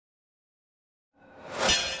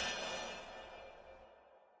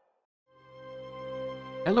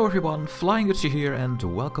Hello everyone, Flying Gutsy here and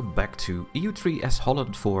welcome back to EU3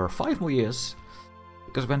 Holland for 5 more years.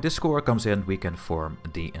 Because when this core comes in we can form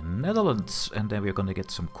the Netherlands and then we're gonna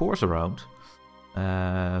get some cores around.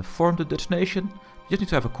 Form the Dutch nation. We just need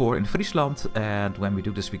to have a core in Friesland, and when we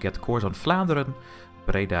do this we get cores on Vlaanderen,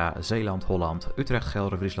 Breda, Zeeland, Holland, Utrecht,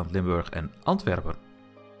 Gelre, Friesland, Limburg and Antwerpen.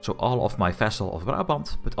 So all of my vassal of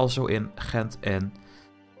Brabant, but also in Ghent and...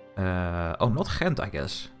 oh, not Ghent I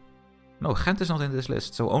guess. No, Ghent is not in this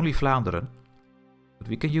list, so only Vlaanderen. But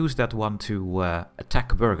we can use that one to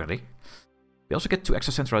attack Burgundy. We also get 2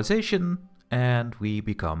 extra centralization, and we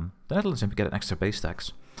become the Netherlands, and we get an extra base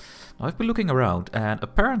tax. Now I've been looking around, and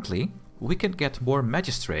apparently we can get more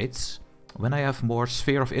magistrates when I have more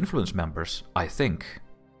sphere of influence members, I think.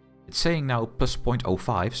 It's saying now plus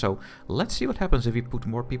 0.05, so let's see what happens if we put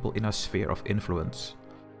more people in our sphere of influence.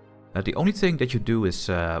 The only thing that you do is,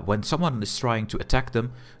 when someone is trying to attack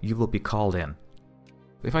them, you will be called in.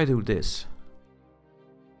 If I do this...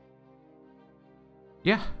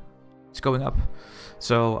 yeah, it's going up.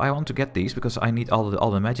 So I want to get these because I need all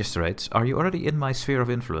the magistrates. Are you already in my sphere of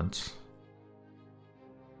influence?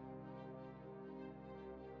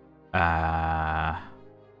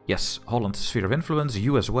 Yes, Holland sphere of influence.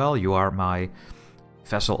 You as well. You are my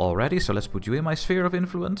vassal already, so let's put you in my sphere of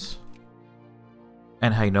influence.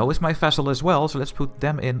 And Hainaut is my vassal as well, so let's put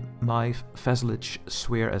them in my vassalage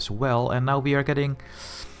sphere as well. And now we are getting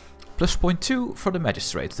plus 0.2 for the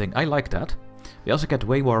magistrate thing. I like that. We also get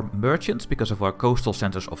way more merchants because of our coastal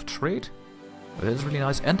centers of trade. That is really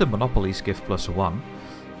nice. And the monopolies give plus 1.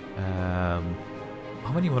 How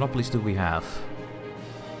many monopolies do we have?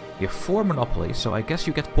 We have 4 monopolies, so I guess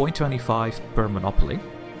you get 0.25 per monopoly.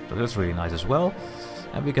 So that's really nice as well.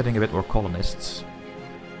 And we're getting a bit more colonists.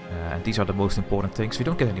 And these are the most important things. We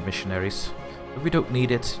don't get any missionaries, but we don't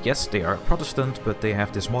need it. Yes, they are Protestant, but they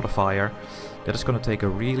have this modifier that is going to take a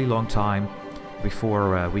really long time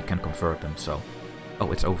before we can convert them. So,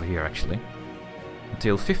 oh, it's over here actually.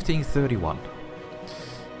 Until 1531.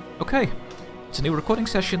 Okay, it's a new recording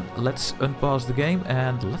session. Let's unpause the game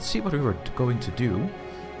and let's see what we were going to do.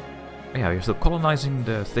 Yeah, we're still colonizing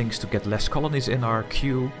the things to get less colonies in our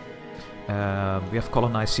queue. We have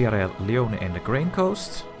colonized Sierra Leone in the Grain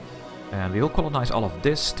Coast. And we will colonize all of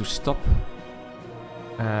this to stop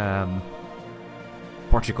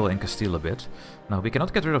Portugal and Castile a bit. Now, we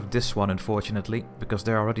cannot get rid of this one, unfortunately, because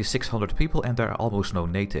there are already 600 people and there are almost no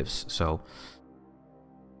natives. So,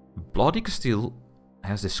 Bloody Castile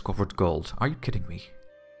has discovered gold. Are you kidding me?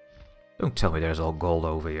 Don't tell me there's all gold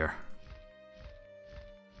over here.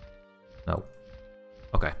 No.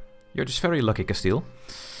 Okay. You're just very lucky, Castile.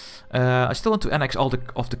 I still want to annex all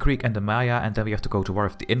of the Greek and the Maya, and then we have to go to war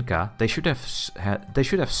with the Inca. They should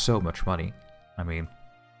have so much money. I mean,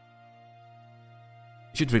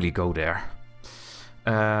 you should really go there.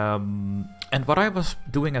 And what I was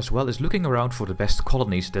doing as well is looking around for the best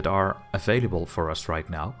colonies that are available for us right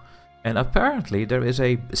now. And apparently there is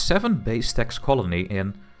a 7 base tax colony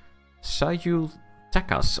in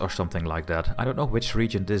Sayultecas or something like that. I don't know which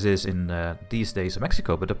region this is in these days of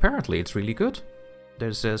Mexico, but apparently it's really good.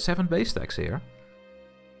 There's 7 base tax here.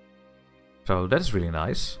 So that is really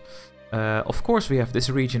nice. Of course we have this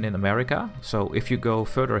region in America. So if you go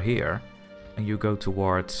further here and you go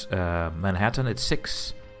towards Manhattan, it's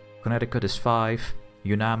 6. Connecticut is 5.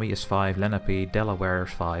 Unami is 5. Lenape, Delaware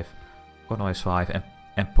is 5. Illinois is 5.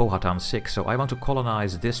 And Powhatan 6. So I want to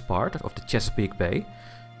colonize this part of the Chesapeake Bay.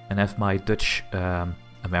 And have my Dutch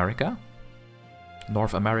America.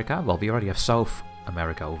 North America. Well, we already have South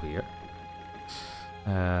America over here.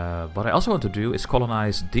 What I also want to do is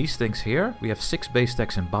colonize these things here. We have 6 base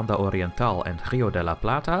tax in Banda Oriental and Rio de la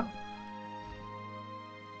Plata.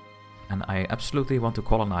 And I absolutely want to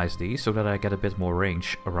colonize these so that I get a bit more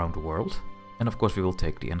range around the world. And of course we will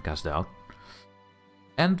take the Incas down.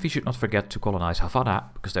 And we should not forget to colonize Havana,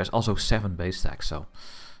 because there's also 7 base tax. So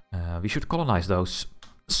we should colonize those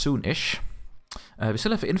soon-ish. We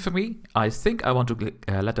still have infamy. I think I want to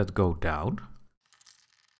let that go down.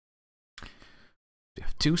 We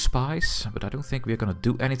have 2 spies, but I don't think we're going to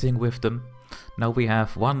do anything with them. Now we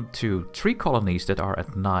have 1, 2, 3 colonies that are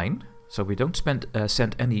at 9. So we don't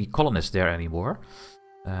send any colonists there anymore.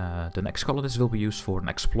 The next colonists will be used for an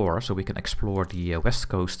explorer, so we can explore the west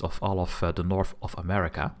coast of all of the north of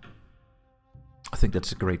America. I think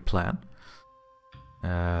that's a great plan.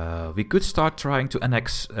 We could start trying to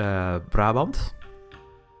annex Brabant.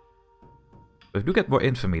 We do get more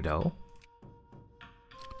infamy though.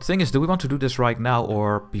 The thing is, do we want to do this right now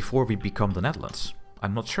or before we become the Netherlands?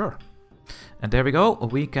 I'm not sure. And there we go,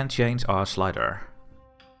 we can change our slider.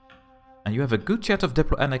 And you have a good chance of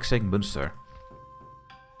diplo annexing Munster.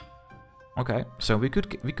 Okay, so we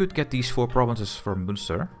could get these 4 provinces from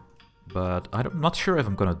Münster, but I'm not sure if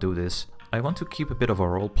I'm gonna do this. I want to keep a bit of a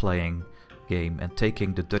role-playing game and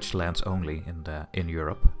taking the Dutch lands only in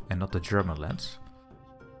Europe and not the German lands.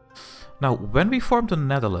 Now, when we form the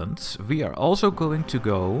Netherlands, we are also going to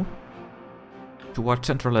go towards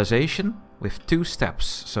centralization with 2 steps.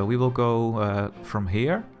 So we will go from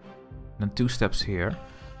here, and then 2 steps here.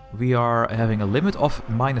 We are having a limit of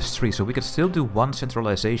 -3, so we can still do 1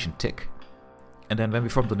 centralization tick. And then when we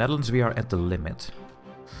form the Netherlands, we are at the limit.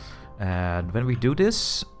 And when we do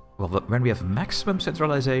this, well, when we have maximum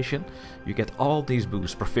centralization, you get all these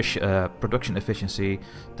boosts: production efficiency,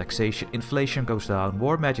 taxation, inflation goes down,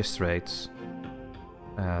 more magistrates,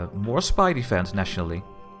 more spy defense nationally.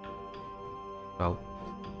 So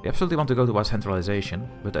we absolutely want to go towards centralization,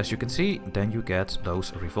 but as you can see, then you get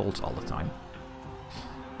those revolts all the time.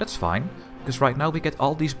 That's fine, because right now we get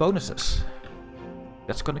all these bonuses.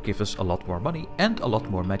 That's gonna give us a lot more money and a lot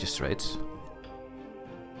more magistrates.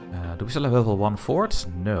 Do we still have level 1 forts?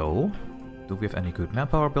 No. Do we have any good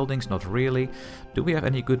manpower buildings? Not really. Do we have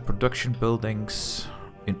any good production buildings?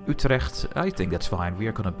 In Utrecht, I think that's fine. We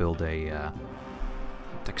are gonna build a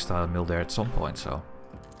textile mill there at some point, so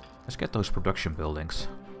let's get those production buildings.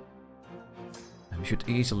 And we should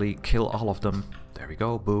easily kill all of them. There we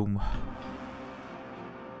go, boom.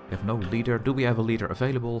 We have no leader. Do we have a leader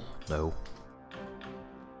available? No.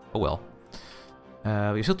 Oh well.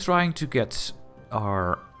 We're still trying to get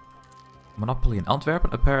our monopoly in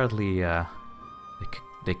Antwerp. Apparently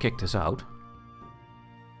they kicked us out.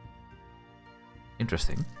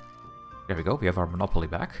 Interesting. There we go, we have our monopoly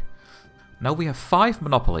back. Now we have 5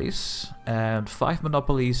 monopolies, and 5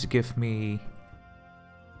 monopolies give me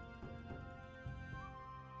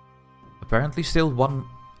apparently still 1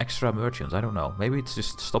 extra merchant. I don't know, maybe it's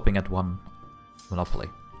just stopping at 1 monopoly.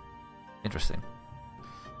 Interesting.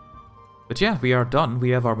 But yeah, we are done.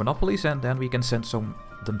 We have our monopolies, and then we can send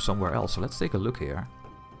them somewhere else. So let's take a look here.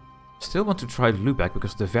 Still want to try Lübeck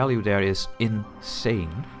because the value there is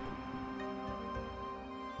insane.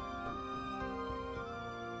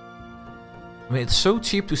 I mean, it's so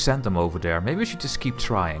cheap to send them over there. Maybe we should just keep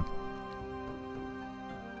trying.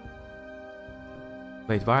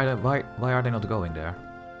 Wait, why are they not going there?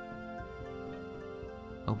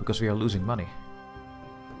 Oh, because we are losing money.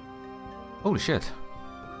 Holy shit.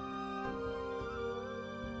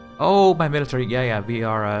 Oh, my military, yeah, we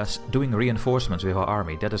are doing reinforcements with our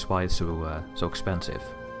army. That is why it's so expensive,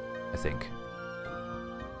 I think.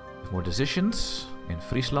 More decisions in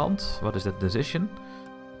Friesland. What is that decision?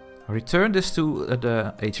 Return this to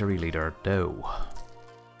the HRE leader. No.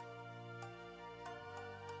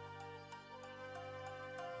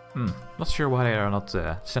 Not sure why they are not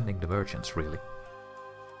sending the merchants, really.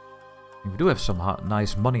 We do have some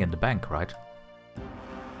nice money in the bank, right?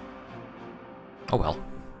 Oh well.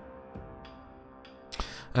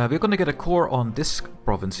 We're gonna get a core on this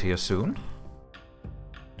province here soon.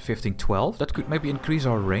 1512. That could maybe increase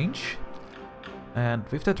our range. And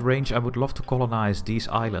with that range, I would love to colonize these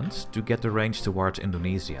islands to get the range towards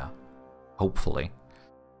Indonesia. Hopefully.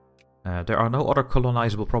 There are no other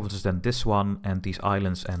colonizable provinces than this one and these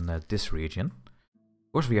islands and this region.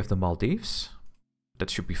 Of course, we have the Maldives. That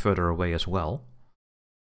should be further away as well.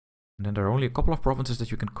 And then there are only a couple of provinces that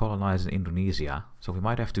you can colonize in Indonesia. So we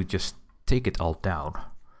might have to just take it all down.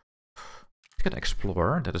 Let's get an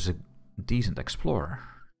explorer. That is a decent explorer.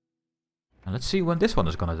 And let's see when this one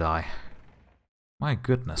is gonna die. My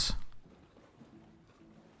goodness.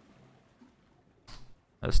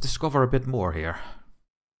 Let's discover a bit more here.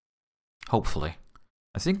 Hopefully.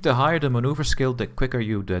 I think the higher the maneuver skill, the quicker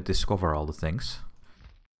you discover all the things.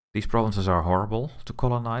 These provinces are horrible to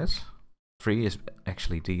colonize. 3 is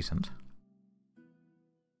actually decent.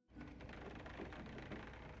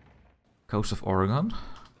 Coast of Oregon.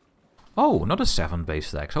 Oh, another 7 base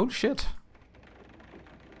stacks. Holy shit.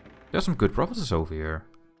 There's some good provinces over here.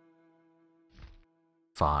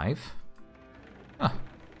 5. Ah.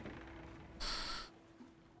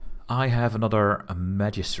 I have another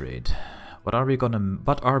magistrate. What are we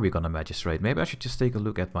gonna magistrate? Maybe I should just take a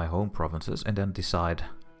look at my home provinces and then decide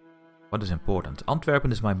what is important.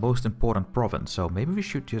 Antwerpen is my most important province, so maybe we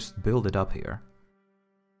should just build it up here.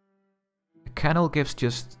 A canal gives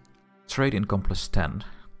just trade income plus 10.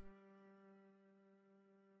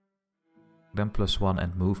 Then plus 1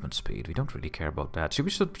 and movement speed. We don't really care about that. Should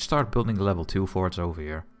we start building level 2 forts over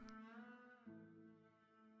here?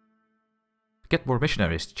 Get more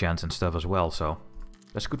missionaries chance and stuff as well, so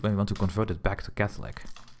that's good when we want to convert it back to Catholic.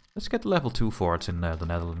 Let's get level 2 forts in the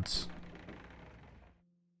Netherlands.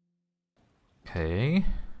 Okay.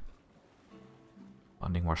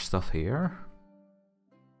 Finding more stuff here.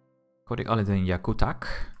 Kodik Alidin Yakutak.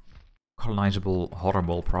 Colonizable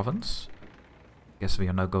Horrible province. Guess we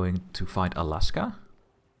are now going to find Alaska.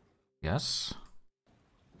 Yes.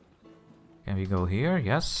 Can we go here?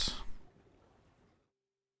 Yes.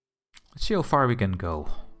 Let's see how far we can go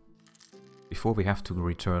before we have to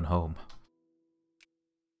return home.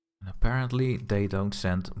 And apparently they don't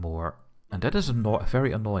send more. And that is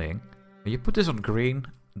very annoying. When you put this on green,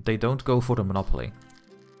 they don't go for the monopoly.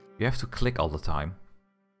 You have to click all the time.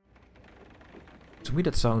 To me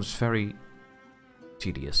that sounds very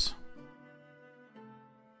tedious.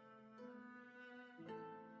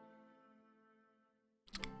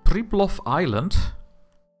 Priplov Island?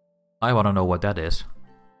 I wanna know what that is.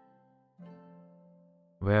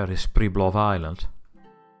 Where is Priplov Island?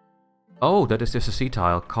 Oh, that is just a sea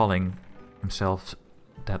tile calling himself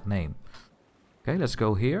that name. Okay, let's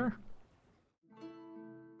go here.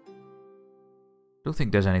 Don't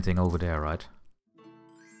think there's anything over there, right?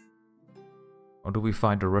 Or do we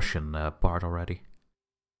find the Russian part already?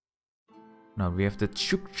 No, we have the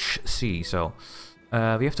Chukch Sea, so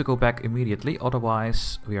we have to go back immediately,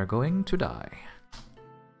 otherwise we are going to die.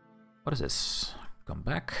 What is this? Come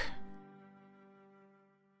back.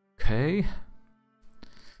 Okay.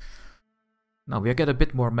 Now we get a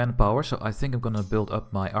bit more manpower, so I think I'm gonna build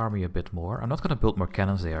up my army a bit more. I'm not gonna build more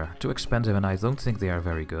cannons there. Too expensive and I don't think they are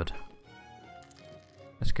very good.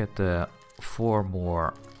 Let's get 4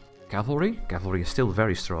 more cavalry. Cavalry is still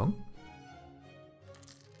very strong.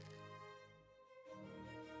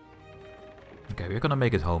 Okay, we're gonna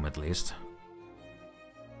make it home at least.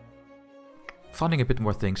 Finding a bit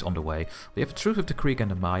more things on the way. We have a truce with the Creek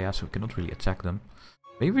and the Maya, so we cannot really attack them.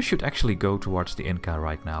 Maybe we should actually go towards the Inca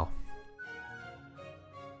right now.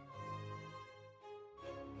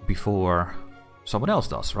 Before someone else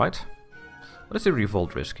does, right? What is the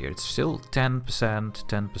revolt risk here? It's still 10%,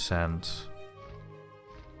 10%.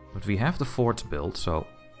 But we have the forts built, so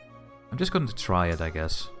I'm just going to try it, I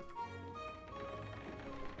guess.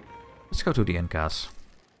 Let's go to the Incas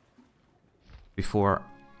before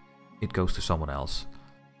it goes to someone else.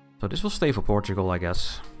 So this will stay for Portugal, I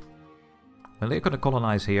guess. When they're going to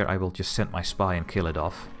colonize here, I will just send my spy and kill it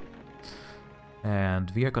off.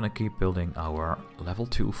 And we are going to keep building our level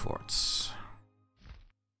 2 forts.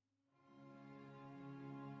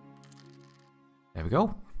 There we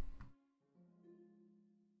go.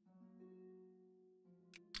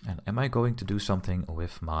 And am I going to do something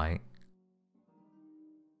with my...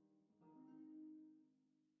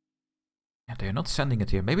 And they're not sending it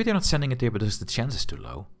here. Maybe they're not sending it here because the chance is too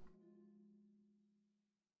low.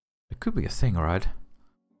 It could be a thing, right?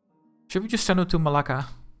 Should we just send it to Malacca?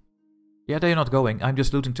 Yeah, they're not going. I'm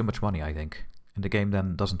just losing too much money, I think. And the game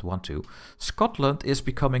then doesn't want to. Scotland is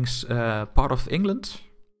becoming part of England,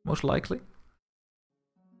 most likely.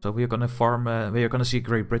 So we are gonna farm. We are gonna see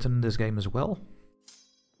Great Britain in this game as well.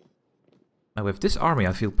 Now with this army,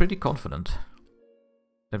 I feel pretty confident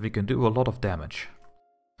that we can do a lot of damage.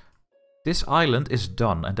 This island is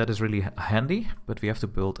done, and that is really handy. But we have to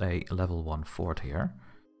build a level 1 fort here.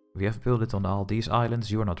 We have built it on all these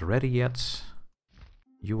islands. You are not ready yet.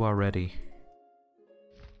 You are ready.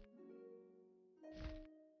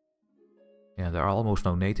 Yeah, there are almost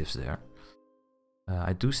no natives there.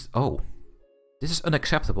 Oh, this is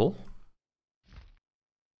unacceptable.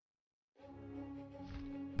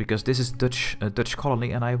 Because this is a Dutch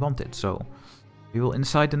colony and I want it, so we will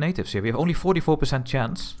incite the natives here. We have only 44%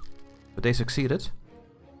 chance, but they succeeded.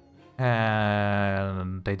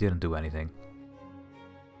 And they didn't do anything.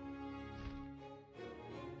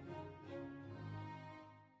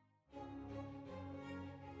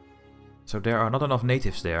 So there are not enough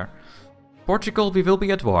natives there. Portugal, we will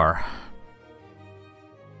be at war.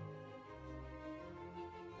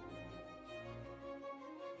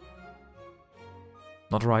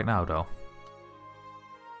 Not right now, though.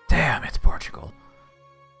 Damn it, Portugal.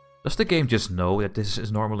 Does the game just know that this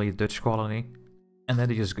is normally a Dutch colony? And then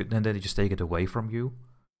they just take it away from you?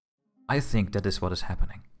 I think that is what is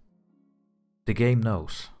happening. The game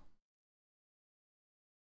knows.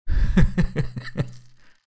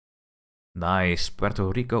 Nice.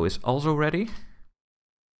 Puerto Rico is also ready.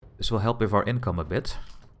 This will help with our income a bit.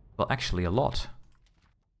 Well, actually a lot.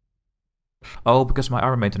 Oh, because my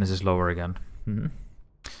armor maintenance is lower again.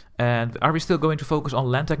 And are we still going to focus on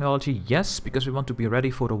land technology? Yes, because we want to be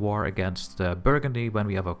ready for the war against Burgundy when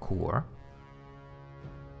we have a core.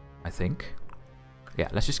 I think. Yeah,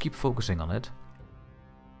 let's just keep focusing on it.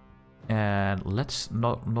 And let's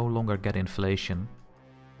no longer get inflation.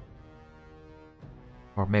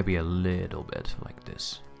 Or maybe a little bit, like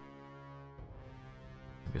this.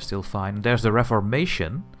 We're still fine. There's the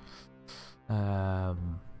Reformation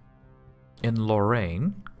in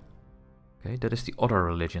Lorraine. Okay, that is the other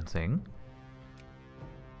religion thing.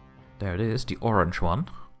 There it is, the orange one.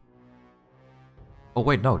 Oh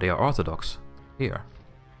wait, no, they are Orthodox. Here.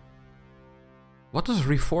 What does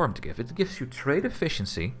Reformed give? It gives you trade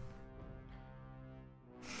efficiency.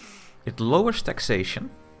 It lowers taxation.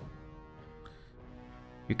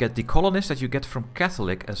 You get the colonists that you get from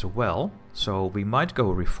Catholic as well. So we might go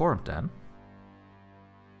Reformed then.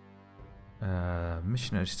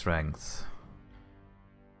 Missionary strength.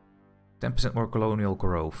 10% more colonial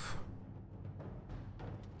growth.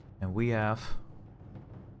 And we have...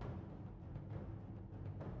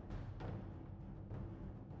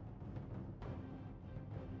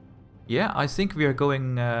 Yeah, I think we are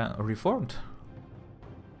going Reformed.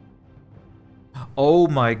 Oh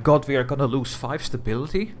my god, we are gonna lose 5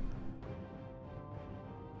 stability?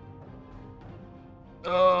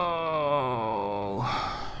 Oh.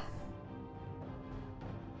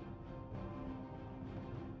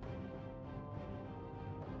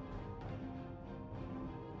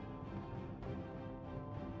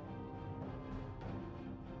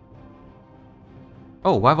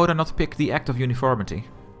 Oh, why would I not pick the Act of Uniformity?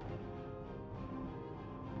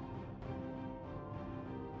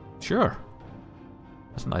 Sure.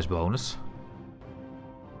 That's a nice bonus.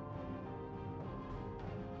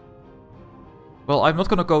 Well, I'm not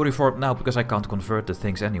gonna go Reformed now because I can't convert the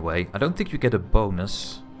things anyway. I don't think you get a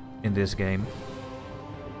bonus in this game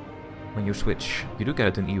when you switch. You do get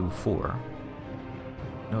it in EU4.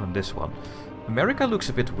 No, in this one. America looks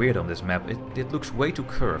a bit weird on this map. It looks way too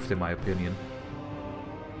curved in my opinion.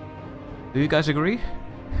 Do you guys agree?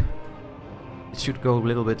 It should go a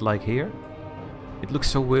little bit like here. It looks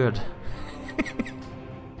so weird.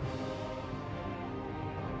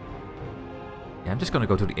 Yeah, I'm just gonna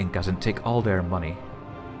go to the Incas and take all their money.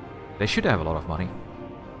 They should have a lot of money.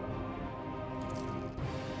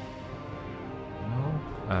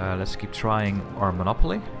 No. Let's keep trying our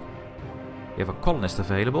monopoly. We have a colonist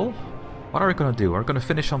available. What are we gonna do? Are we gonna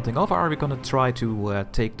finish something off or are we gonna try to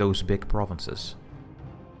take those big provinces?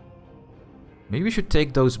 Maybe we should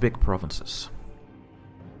take those big provinces.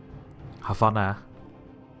 Havana.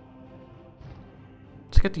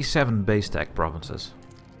 Let's get these 7 base tech provinces.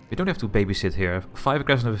 We don't have to babysit here. 5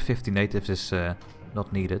 aggressive over 50 natives is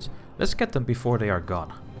not needed. Let's get them before they are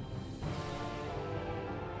gone.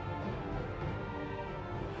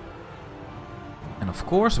 And of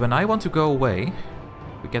course, when I want to go away,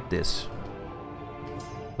 we get this.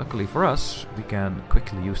 Luckily for us, we can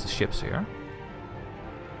quickly use the ships here.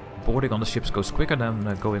 Boarding on the ships goes quicker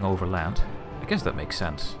than going over land. I guess that makes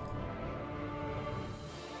sense.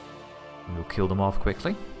 We'll kill them off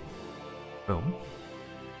quickly. Boom.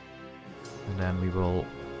 And then we will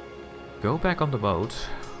go back on the boat.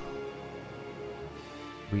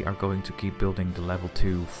 We are going to keep building the level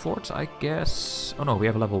 2 forts, I guess. Oh no, we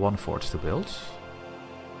have level 1 forts to build.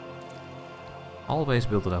 Always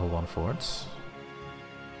build the level 1 forts.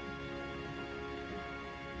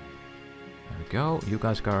 There we go. You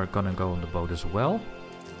guys are gonna go on the boat as well.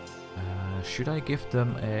 Should I give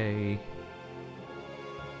them a...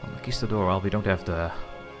 Conquistador? Well, we don't have the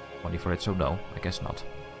money for it, so no, I guess not.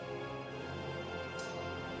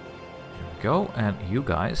 There we go, and you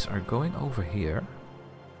guys are going over here.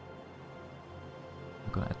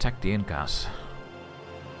 I'm gonna attack the Incas.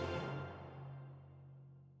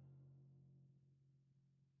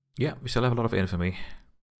 Yeah, we still have a lot of infamy.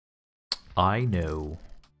 I know.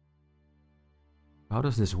 How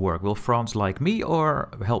does this work? Will France like me or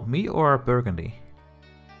help me or Burgundy?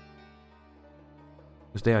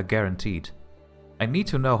 Because they are guaranteed. I need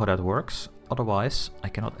to know how that works, otherwise I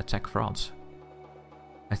cannot attack France.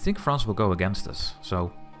 I think France will go against us,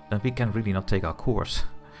 so then we can really not take our course.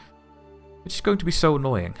 Which is going to be so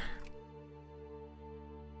annoying.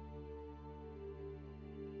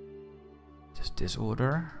 Just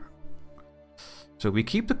disorder. So we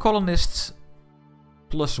keep the colonists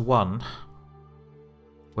 +1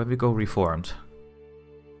 when we go reformed.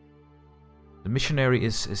 The missionary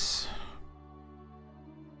is...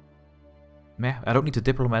 Meh, I don't need the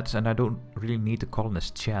diplomats and I don't really need the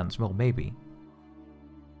colonist chance. Well, maybe.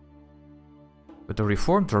 But the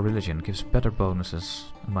reformed religion gives better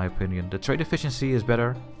bonuses, in my opinion. The trade efficiency is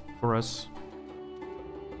better for us.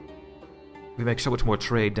 We make so much more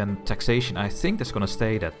trade than taxation. I think that's gonna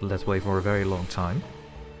stay that way for a very long time.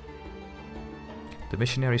 The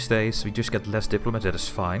missionary stays, we just get less diplomats, that is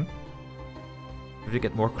fine. We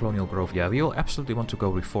get more colonial growth. Yeah, we all absolutely want to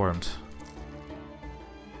go reformed.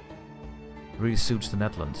 Really suits the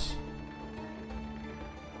Netherlands.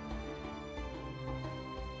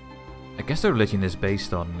 I guess the religion is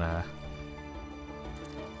based on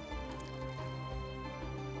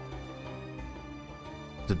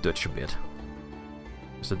the Dutch a bit.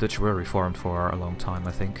 The Dutch were reformed for a long time,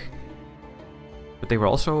 I think. But they were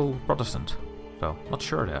also Protestant, so not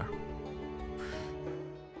sure there.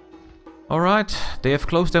 Alright, they have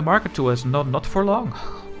closed their market to us, not for long.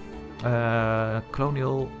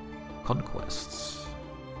 Colonial conquests.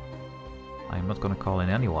 I'm not gonna call in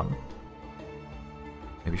anyone.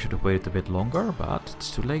 Maybe should have waited a bit longer, but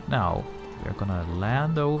it's too late now. We're gonna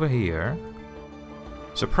land over here.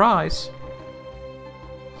 Surprise!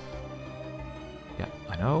 Yeah,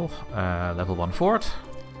 I know. Level 1 fort.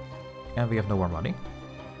 And we have no more money.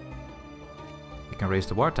 We can raise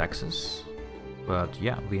the war taxes. But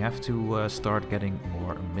yeah, we have to start getting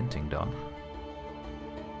more minting done.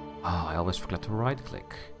 Ah, I always forget to right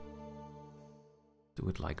click. Do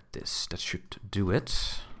it like this. That should do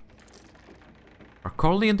it. Our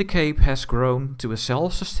colony in the Cape has grown to a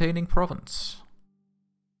self-sustaining province.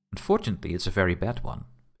 Unfortunately, it's a very bad one,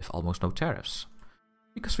 with almost no tariffs.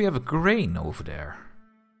 Because we have a grain over there.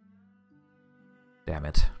 Damn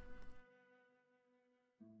it.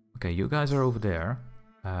 Okay, you guys are over there.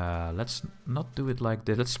 Let's not do it like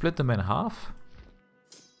this. Let's split them in half.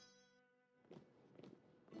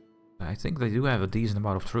 I think they do have a decent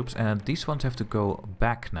amount of troops, and these ones have to go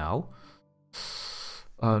back now.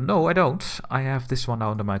 No, I don't. I have this one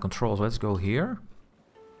now under my control, so let's go here.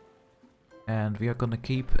 And we are gonna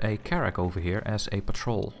keep a carrack over here as a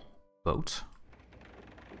patrol boat.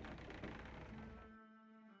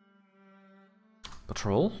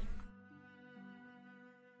 Patrol. We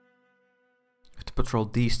have to patrol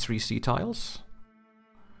these 3 sea tiles.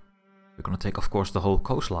 We're gonna take, of course, the whole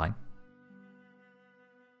coastline.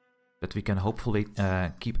 But we can hopefully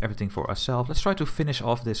keep everything for ourselves. Let's try to finish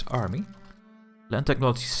off this army. Land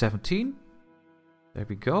technology 17. There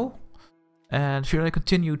we go. And should I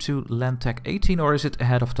continue to land tech 18, or is it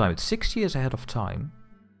ahead of time? It's 6 years ahead of time.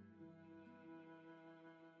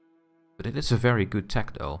 But it is a very good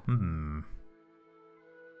tech though.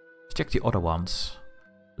 Let's check the other ones.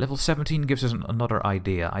 Level 17 gives us another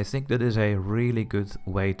idea. I think that is a really good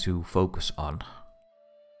way to focus on.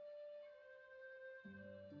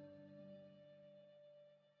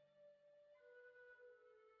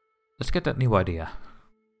 Let's get that new idea.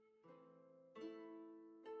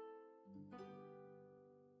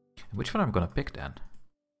 Which one I'm gonna pick then?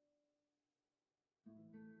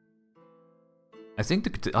 I think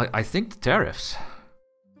the tariffs.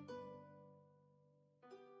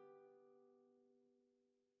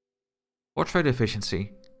 Or trade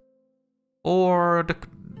efficiency. Or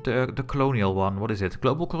the colonial one. What is it?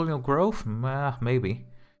 Global colonial growth? Maybe.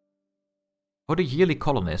 Or the yearly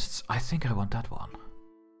colonists. I think I want that one.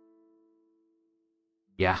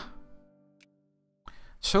 Yeah.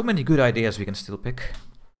 So many good ideas we can still pick.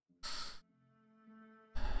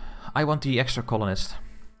 I want the extra colonist.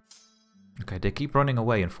 Okay, they keep running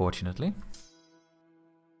away, unfortunately.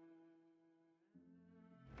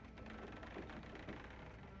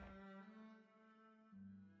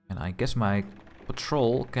 And I guess my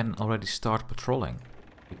patrol can already start patrolling,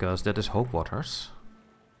 because that is Hope Waters.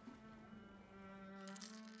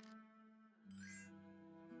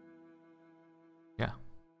 Yeah.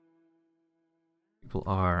 People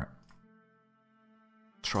are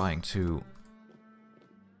trying to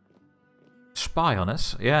spy on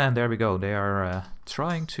us. Yeah, and there we go. They are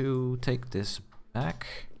trying to take this back.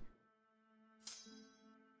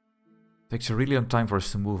 Takes a really long time for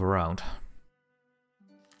us to move around.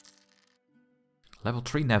 Level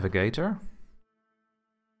 3 navigator.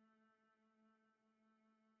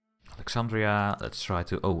 Alexandria, let's try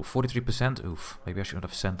to... Oh, 43%? Oof, maybe I should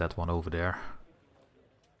have sent that one over there.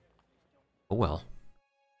 Oh well.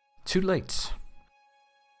 Too late.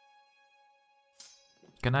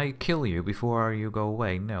 Can I kill you before you go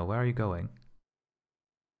away? No, where are you going?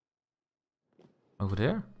 Over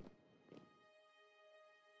there?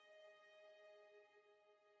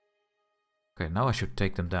 Okay, now I should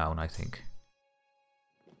take them down, I think.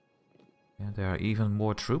 Yeah, there are even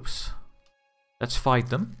more troops. Let's fight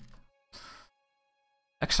them.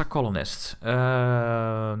 Extra colonists.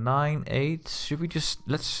 9, 8. Should we just...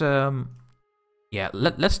 Let's... Yeah,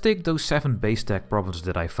 let's take those 7 base tech provinces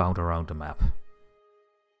that I found around the map.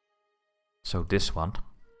 So this one.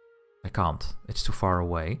 I can't. It's too far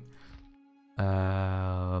away.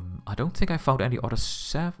 I don't think I found any other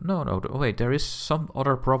 7... No, oh, wait, there is some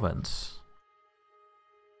other province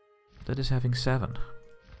that is having 7.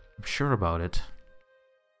 I'm sure about it.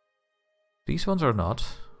 These ones are not.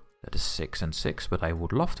 That is 6 and 6, but I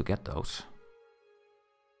would love to get those.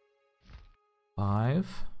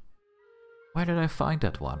 5. Where did I find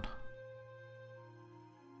that one?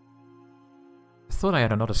 I thought I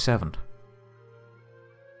had another 7.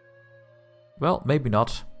 Well, maybe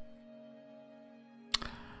not.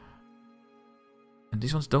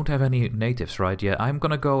 These ones don't have any natives, right? Yeah, I'm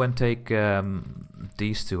gonna go and take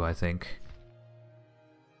these two, I think.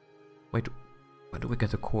 Wait, when do we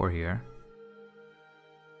get a core here?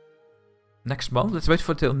 Next month? Let's wait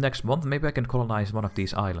for till next month. Maybe I can colonize one of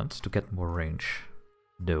these islands to get more range.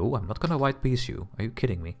 No, I'm not gonna white piece you. Are you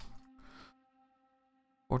kidding me?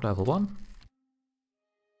 Port level 1.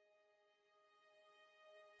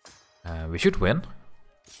 We should win.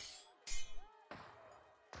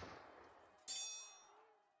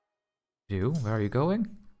 You, where are you going?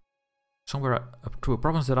 Somewhere up to a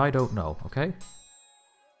province that I don't know, okay?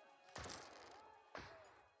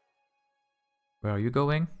 Where are you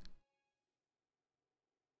going?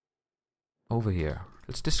 Over here.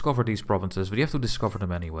 Let's discover these provinces. We have to discover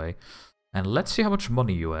them anyway. And let's see how much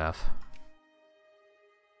money you have.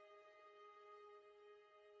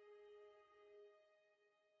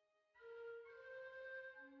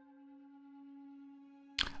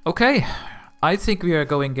 Okay, I think we are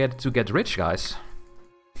going to get rich, guys.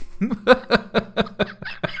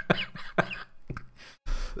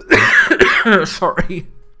 Sorry.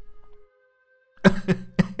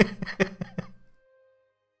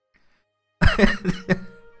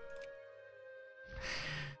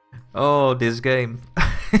 Oh, this game.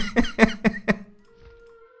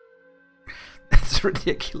 That's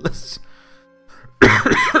ridiculous.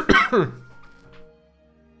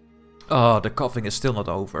 Oh, the coughing is still not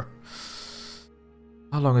over.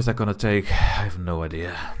 How long is that gonna take? I have no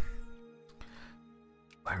idea.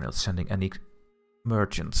 We're not sending any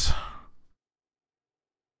merchants.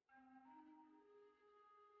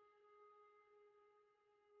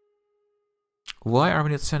 Why are we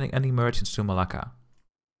not sending any merchants to Malacca?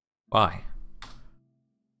 Why?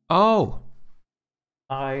 Oh!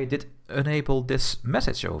 I did enable this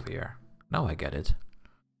message over here. Now I get it.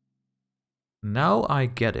 Now I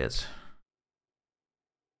get it.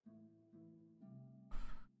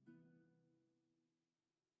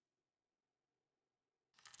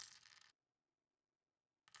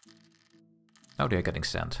 Now they are getting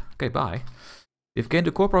sent. Okay, bye. We've gained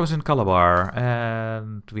a core province in Calabar,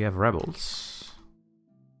 and we have rebels.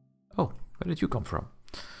 Oh, where did you come from?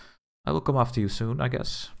 I will come after you soon, I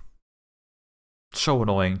guess. So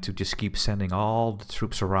annoying to just keep sending all the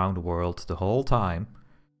troops around the world the whole time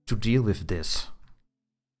to deal with this.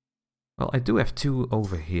 Well, I do have 2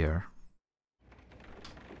 over here.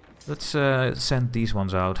 Let's send these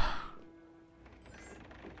ones out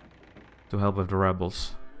to help with the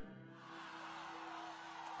rebels.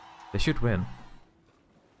 They should win.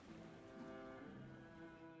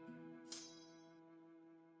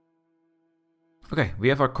 Okay, we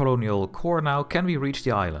have our colonial core now. Can we reach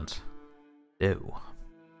the island? No.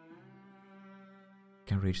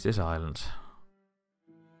 Can reach this island.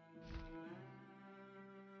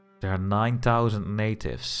 There are 9,000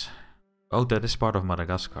 natives. Oh, that is part of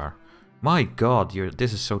Madagascar. My god,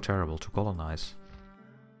 this is so terrible to colonize.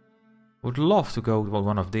 Would love to go to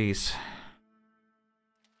one of these.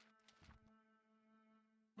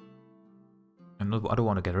 I don't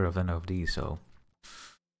want to get rid of any of these, so...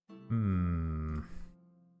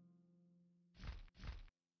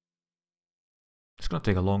 It's gonna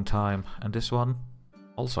take a long time, and this one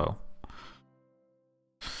also.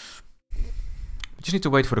 We just need to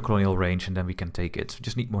wait for the colonial range and then we can take it. We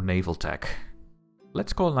just need more naval tech.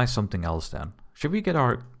 Let's colonize something else then. Should we get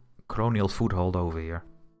our colonial foothold over here?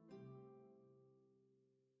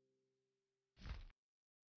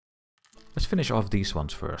 Let's finish off these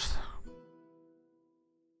ones first.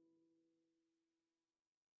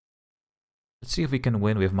 Let's see if we can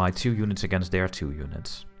win with my 2 units against their 2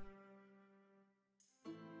 units.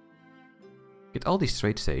 Get all these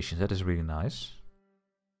trade stations, that is really nice.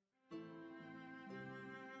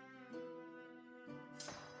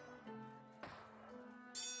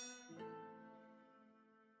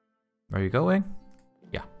 Where are you going?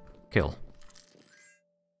 Yeah, kill.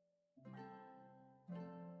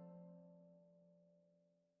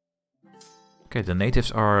 Okay, the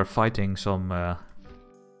natives are fighting some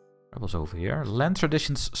rebels over here. Land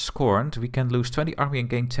traditions scorned. We can lose 20 army and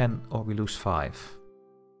gain 10, or we lose 5.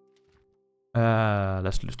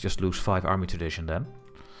 Let's just lose 5 army tradition then.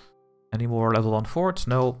 Any more level 1 forts?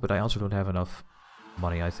 No, but I also don't have enough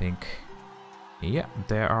money, I think. Yeah,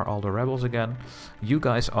 there are all the rebels again. You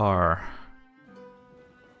guys are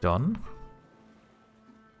done.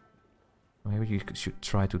 Maybe you should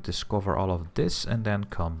try to discover all of this and then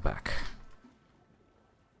come back.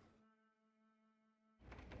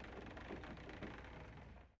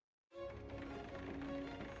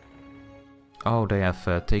 Oh, they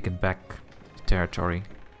have taken back territory.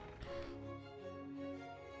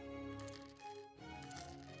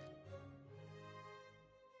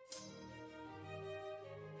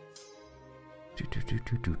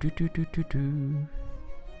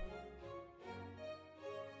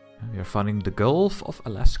 We are finding the Gulf of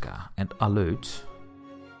Alaska and Aleut.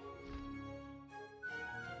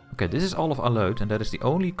 Okay, this is all of Aleut, and that is the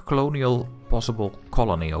only colonial possible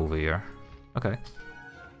colony over here. Okay.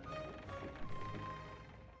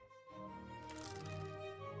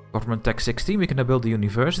 Government Tech 16, we can now build the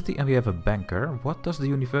university, and we have a banker. What does the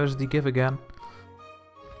university give again?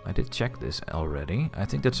 I did check this already. I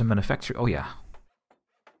think that's a manufacturer. Oh yeah.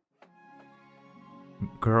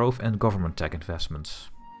 Growth and government tech investments.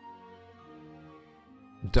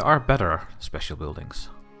 There are better special buildings.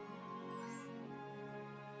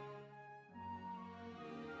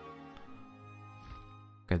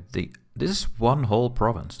 Okay, this is one whole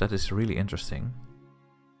province. That is really interesting.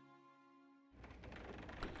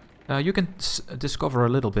 You can discover a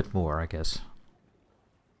little bit more, I guess.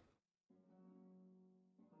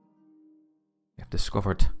 We have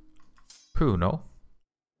discovered Puno.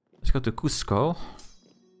 Let's go to Cusco.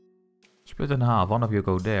 Split in half. One of you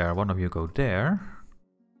go there, one of you go there.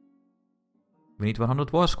 We need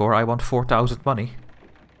 100 war score. I want 4,000 money.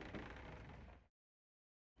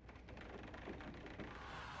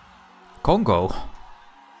 Congo.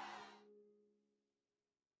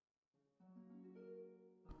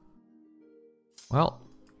 Well,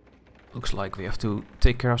 looks like we have to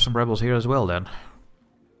take care of some rebels here as well then.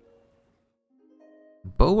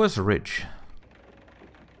 Boas Ridge.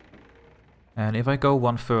 And if I go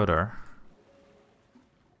one further...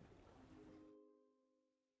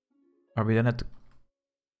 Are we then at the...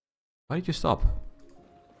 Why did you stop?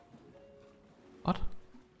 What?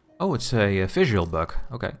 Oh, it's a visual bug.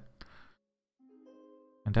 Okay.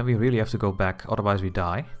 And then we really have to go back, otherwise we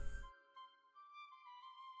die.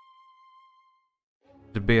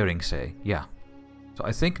 The Bering Sea, yeah. So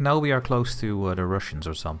I think now we are close to the Russians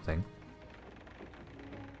or something.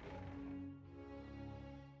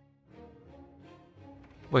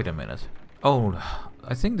 Wait a minute. Oh,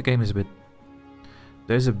 I think the game is a bit...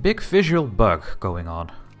 There's a big visual bug going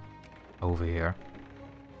on over here.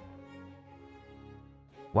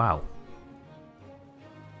 Wow.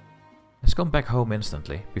 Let's come back home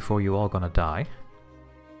instantly before you all gonna die.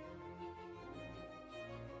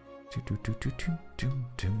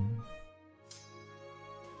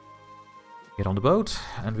 Get on the boat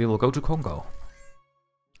and we will go to Congo.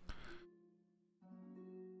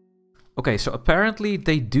 Okay, so apparently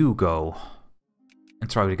they do go and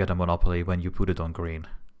try to get a monopoly when you put it on green.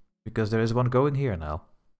 Because there is one going here now.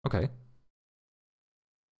 Okay.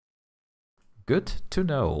 Good to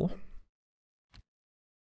know.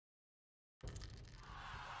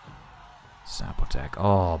 Sapotec.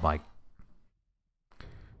 Oh my.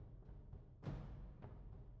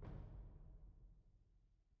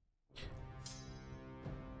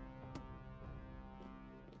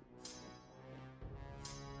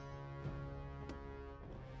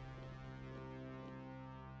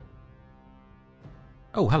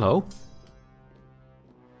 Oh, hello.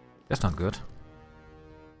 That's not good.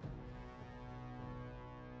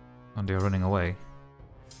 And they're running away.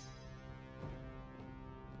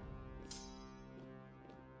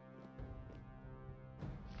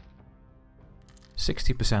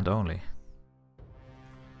 %60 only.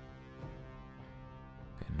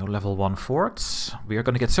 Okay, no level 1 forts. We are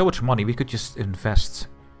gonna get so much money, we could just invest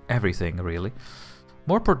everything, really.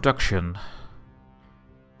 More production.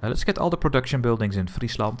 Let's get all the production buildings in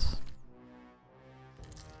Friesland.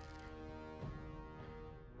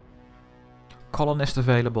 Colonist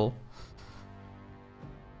available.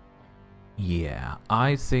 Yeah,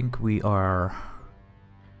 I think we are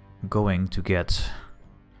going to get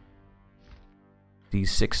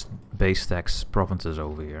these 6 base tax provinces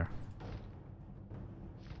over here.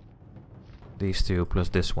 These 2 plus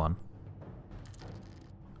this one.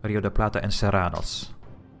 Rio de Plata and Serranos.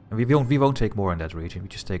 And we won't take more in that region, we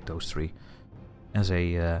just take those 3 as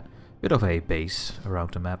a bit of a base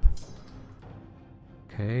around the map.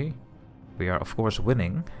 Okay, we are of course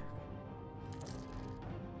winning.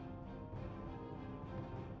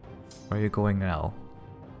 Where are you going now?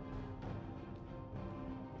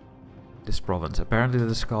 This province, apparently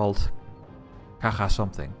it is called Kaga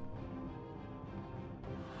something.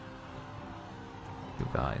 You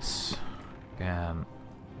guys can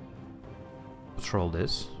patrol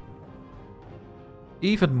this.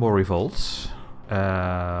 Even more revolts.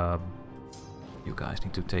 You guys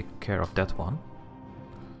need to take care of that one.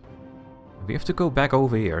 We have to go back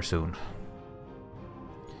over here soon.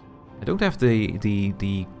 I don't have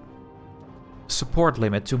the support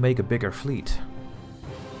limit to make a bigger fleet.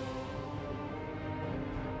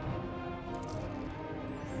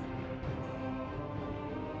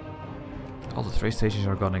 All the trade stations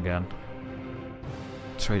are gone again.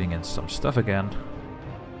 trading in some stuff again.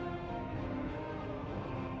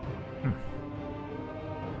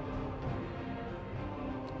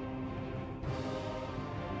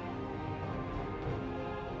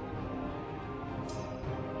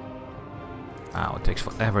 Wow, it takes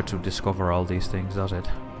forever to discover all these things, does it?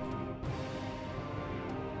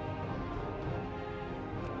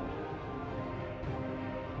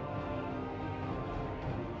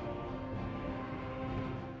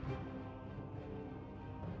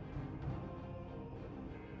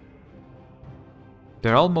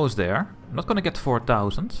 They're almost there. I'm not gonna get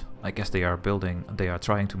 4,000. I guess they are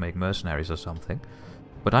trying to make mercenaries or something.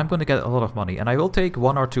 But I'm gonna get a lot of money, and I will take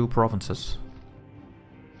 1 or 2 provinces.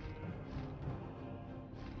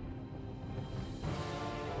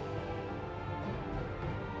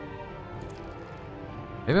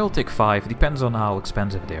 Maybe I'll take 5, depends on how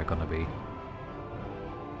expensive they're gonna be.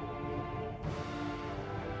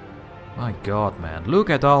 My god, man, look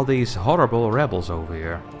at all these horrible rebels over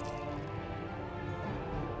here.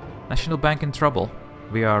 National Bank in trouble.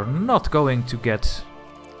 We are not going to get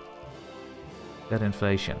that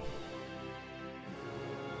inflation.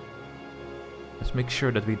 Let's make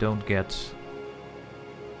sure that we don't get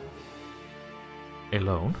a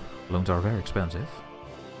loan. Loans are very expensive.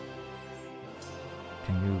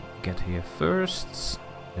 Can you get here first?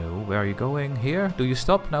 No, where are you going? Here? Do you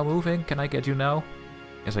stop now moving? Can I get you now?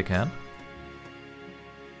 Yes, I can.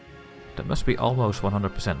 That must be almost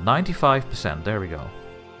 100%. 95%, there we go.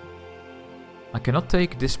 I cannot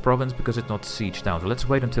take this province because it's not sieged down. So let's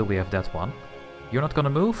wait until we have that one. You're not gonna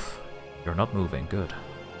move? You're not moving, good.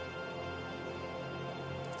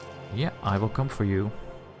 Yeah, I will come for you.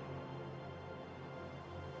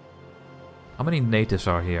 How many natives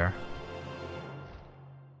are here?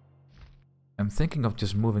 I'm thinking of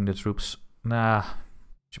just moving the troops. Nah,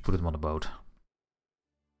 should put them on a boat.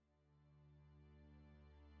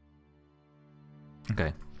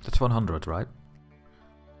 Okay, that's 100, right?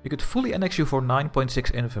 We could fully annex you for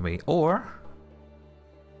 9.6 infamy, or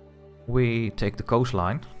we take the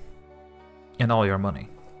coastline and all your money.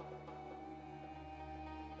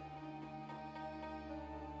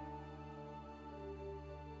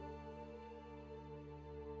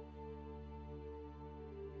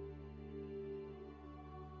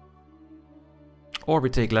 Or we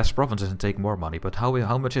take less provinces and take more money, but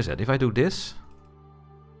how much is it? If I do this,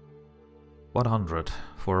 100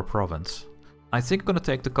 for a province. I think I'm gonna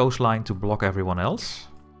take the coastline to block everyone else.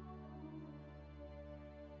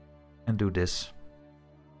 And do this.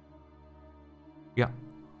 Yeah.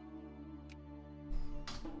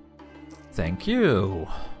 Thank you.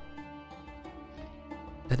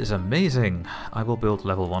 That is amazing. I will build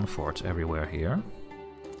level 1 forts everywhere here.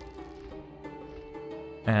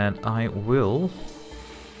 And I will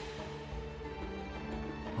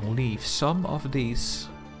leave some of these.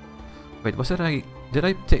 Wait, was that did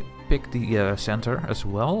I pick the center as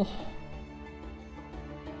well?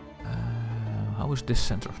 How is this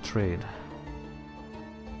center of trade?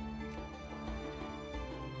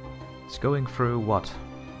 It's going through what?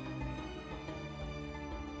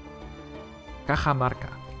 Cajamarca.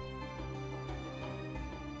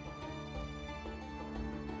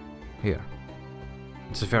 Here.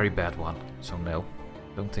 It's a very bad one, so no.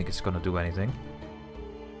 Don't think it's gonna do anything.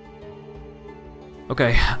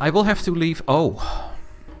 Okay, I will have to leave. Oh.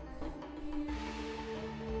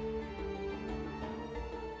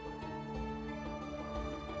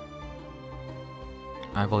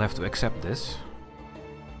 I will have to accept this.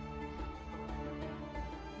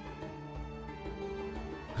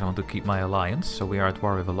 I want to keep my alliance, so we are at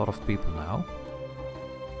war with a lot of people now.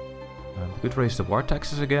 We could raise the war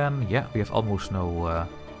taxes again. Yeah, we have almost no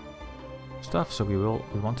stuff, so we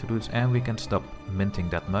want to do this, and we can stop minting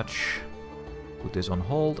that much. Put this on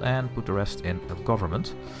hold and put the rest in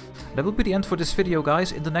government. That will be the end for this video,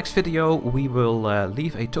 guys. In the next video, we will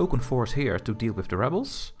leave a token force here to deal with the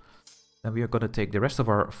rebels. Then we are going to take the rest of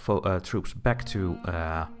our troops back to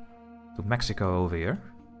Mexico over here.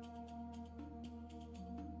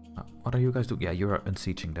 What are you guys doing? Yeah, you're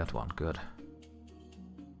unsieging that one. Good.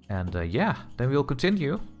 And yeah, then we'll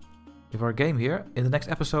continue with our game here. In the next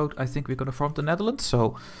episode, I think we're going to form the Netherlands.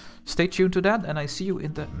 So stay tuned to that, and I see you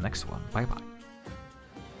in the next one. Bye-bye.